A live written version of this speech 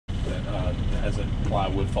has a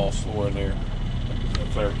plywood false floor in there. The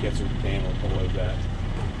flare catcher panel below that.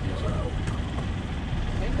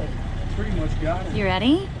 Pretty much got it. You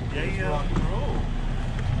ready? Yeah.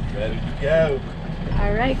 Ready to go.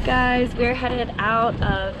 All right, guys, we're headed out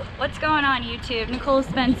of, what's going on YouTube? Nicoles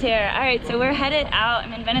Fishing here. All right, so we're headed out.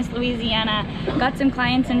 I'm in Venice, Louisiana. Got some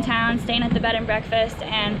clients in town staying at the bed and breakfast,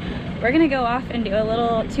 and we're gonna go off and do a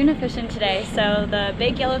little tuna fishing today. So the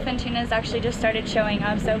big yellowfin tunas actually just started showing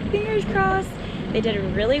up, so fingers crossed. They did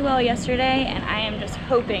really well yesterday, and I am just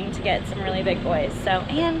hoping to get some really big boys. So,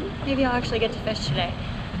 and maybe I'll actually get to fish today.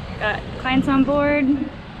 Got clients on board.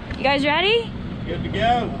 You guys ready? Good to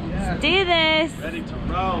go. Let's do this. Ready to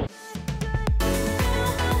roll.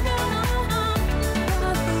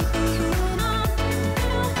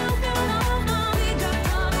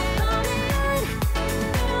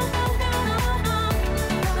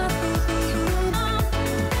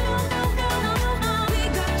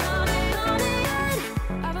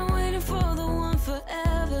 I've been waiting for the one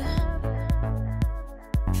forever.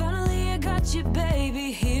 Finally I got you,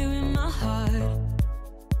 baby, here in my heart.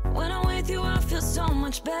 When I'm with you, I feel so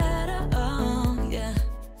much better, oh yeah.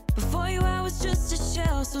 Before you, I was just a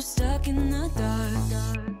shell, so stuck in the dark.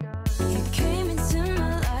 You came into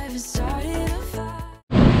my life and started a fire.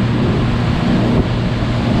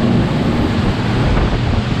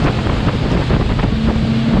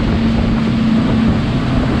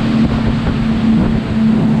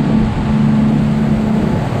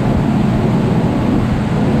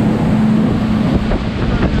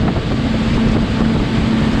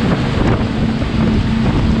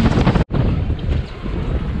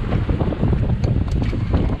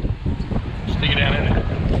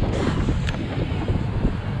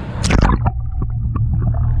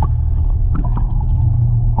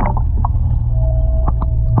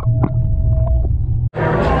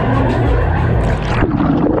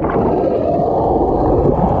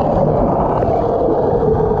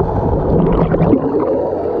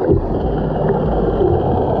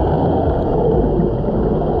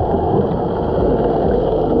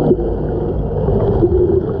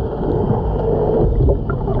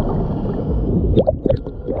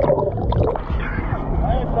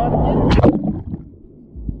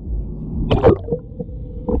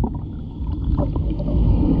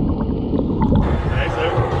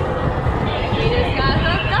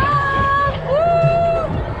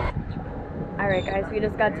 Guys, we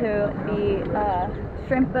just got to the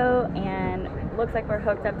shrimp boat, and looks like we're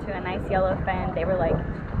hooked up to a nice yellowfin. They were like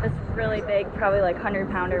this really big, probably like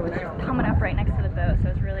 100-pounder, was just coming up right next to the boat, so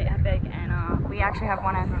it's really epic. And we actually have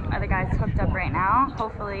one of the other guys hooked up right now.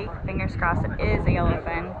 Hopefully, fingers crossed, it is a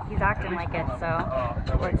yellowfin. He's acting like it, so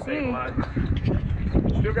let's see.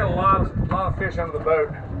 Still got a lot of fish under the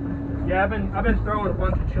boat. Yeah, I've been throwing a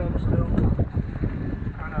bunch of chunks still.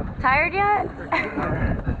 Tired yet?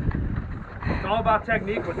 It's all about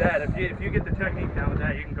technique with that. If you get the technique down with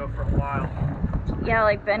that, you can go for a while. Yeah,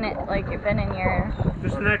 like you've been in your.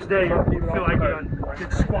 Just the next day, you feel like you're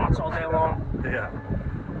doing squats all day long. Yeah.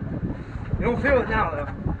 You don't feel it now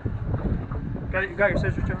though. You got your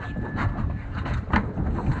scissors, Josh?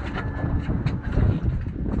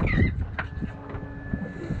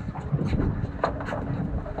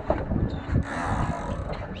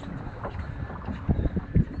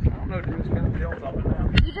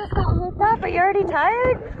 You just got hooked up, but you're already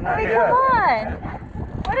tired? I mean, come on.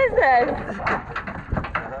 What is this?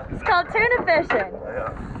 It's called tuna fishing.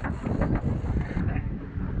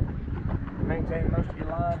 Maintain most of your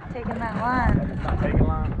line. Taking that line. He's not taking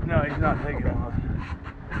line? No, he's not taking line.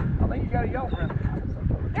 I think you got a YellowFriend.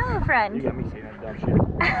 YellowFriend. You got me saying that dumb shit.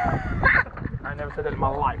 I never said that in my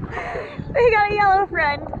life. We got a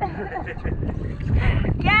YellowFriend.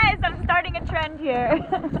 Yes, I'm starting a trend here.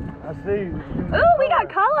 I see. Ooh, we got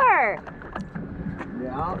color.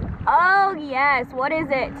 Yeah. Oh, yes. What is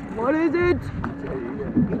it? What is it?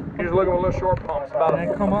 You're just looking at a little short pumps, about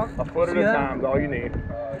a foot at a time is all you need.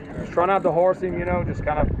 Just try not to horse him, you know, just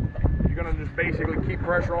kind of, you're going to just basically keep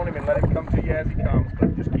pressure on him and let him come to you as he comes,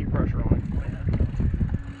 but just keep pressure on him.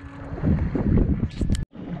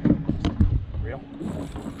 Real?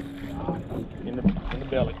 In the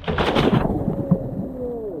belly.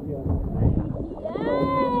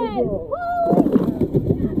 Yes! Woo!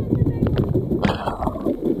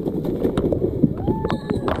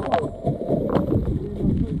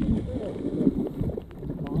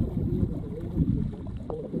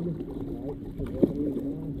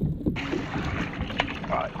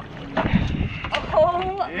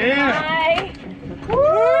 Oh yeah. my! Woo!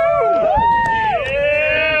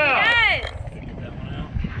 Yeah! Yes!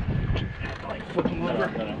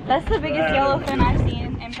 That's the biggest yellowfin I've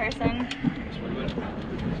seen in person.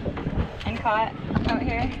 And caught out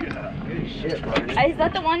here? Yeah, good shit, bro. Is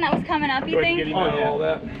that the one that was coming up, you think? All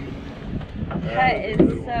that. That is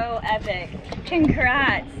so epic.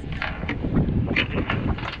 Congrats.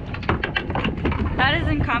 That is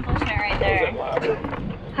an accomplishment right there.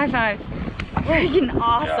 High five. Freaking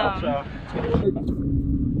awesome. Yeah,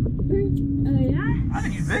 Oh yeah? I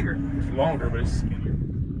think he's bigger. It's longer, but it's skinnier.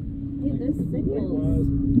 Dude, those sickles.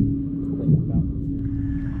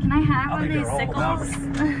 Can I have one of these sickles?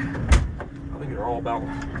 I think they're all about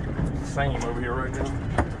the same over here right now.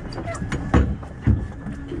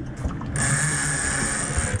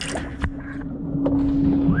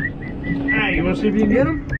 Hey, you want to see if you can get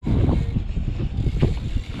them?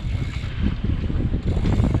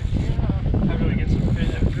 After we get some fish,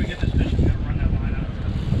 after we get this fish, we're gonna run that line out.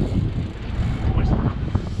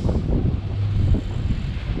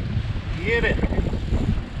 Get it.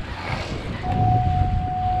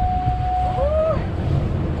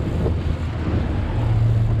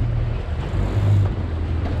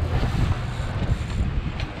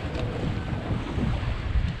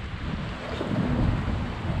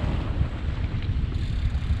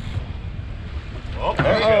 Oh,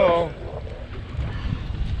 there you go.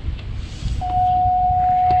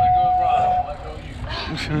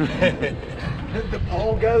 The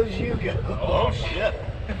pole goes, you go. Oh, shit.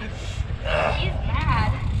 He's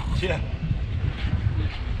mad. Yeah.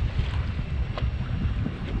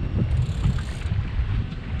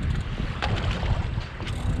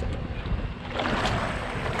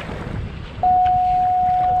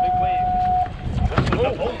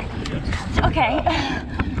 Okay.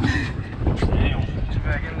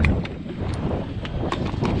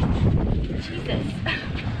 Jesus.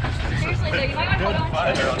 Seriously though, you might want to hold on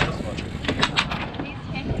to it. He's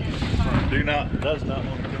taking it. Does not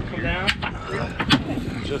want to come down.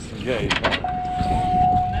 Just in case.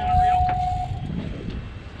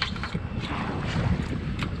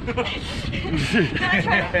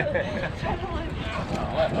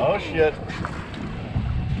 Oh shit.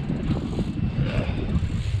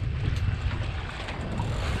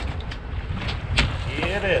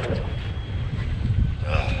 Get it.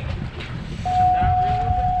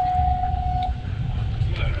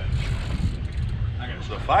 It's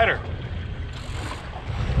the fighter.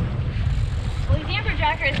 Well, he's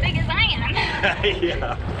amberjacker as big as I am.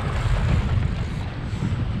 Yeah.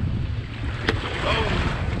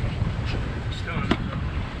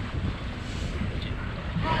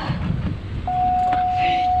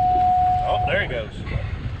 Oh, there he goes.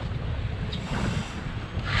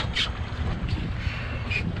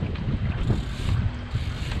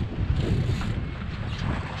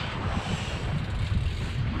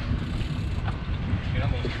 You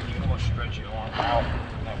don't want to stretch your arm out.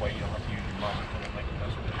 That way you don't have to use your muscle to make it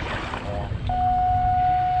mess with your arm.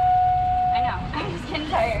 I know. I'm just getting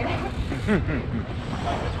tired.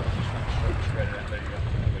 Shred it out. There you go.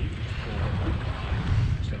 That way you can just pull it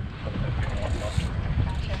instead of pulling up your arm muscle.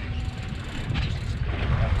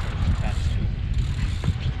 Gotcha.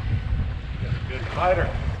 Good fighter.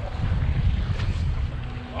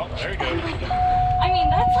 Oh, there he goes. I mean,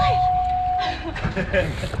 that's like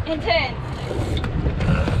intense.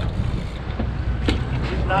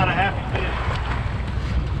 He's not a happy fish.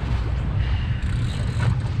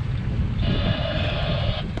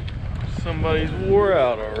 Somebody's wore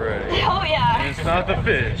out already. Oh yeah. It's not the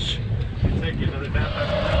fish. Take you another nap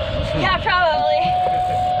after Yeah, probably.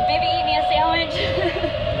 Maybe eat me a sandwich.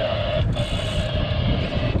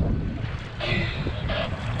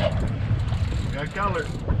 that. Got color.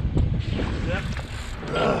 Yep.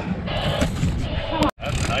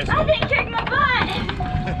 That's a nice That one. thing kicked my butt.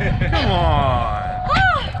 Come on.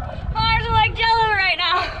 Oh, my arms are like jello right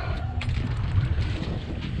now.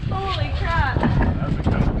 Holy crap. That's a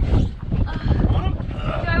good one. Do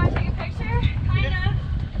I want to take a picture? Kind of.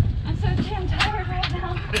 I'm so damn tired right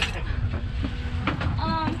now.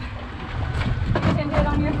 You can do it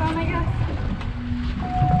on your phone, I guess.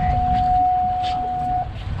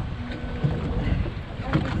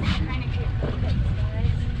 Kind of cute.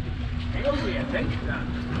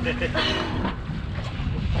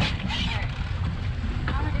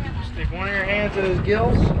 Stick one of your hands in his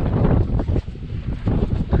gills.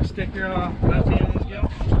 Stick your left hand in his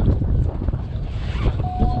gills.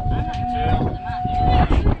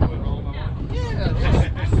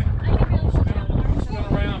 Spin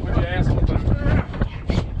around, put your ass on the bottom.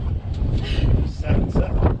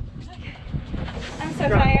 7-7. I'm so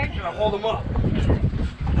tired. Gonna hold him up.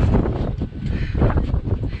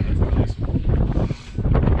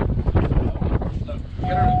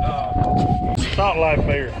 Salt life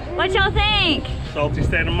bear. What y'all think? Salty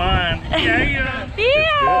state of mind. Yeah.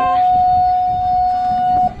 Yeah!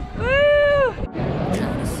 Woo!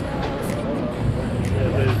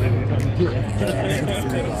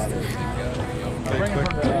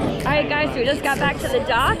 we just got back to the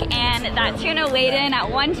dock and that tuna weighed in at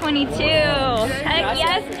 122. Heck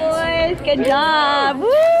yes, boys. Good job. Woo!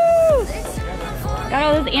 Got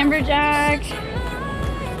all those amberjack.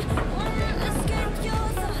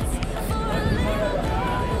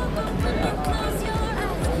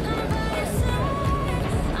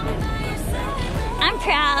 I'm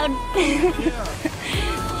proud.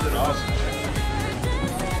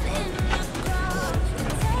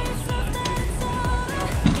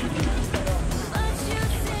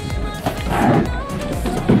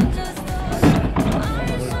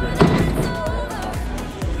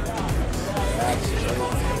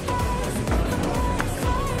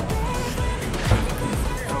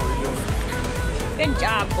 Good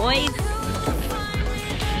job, boys.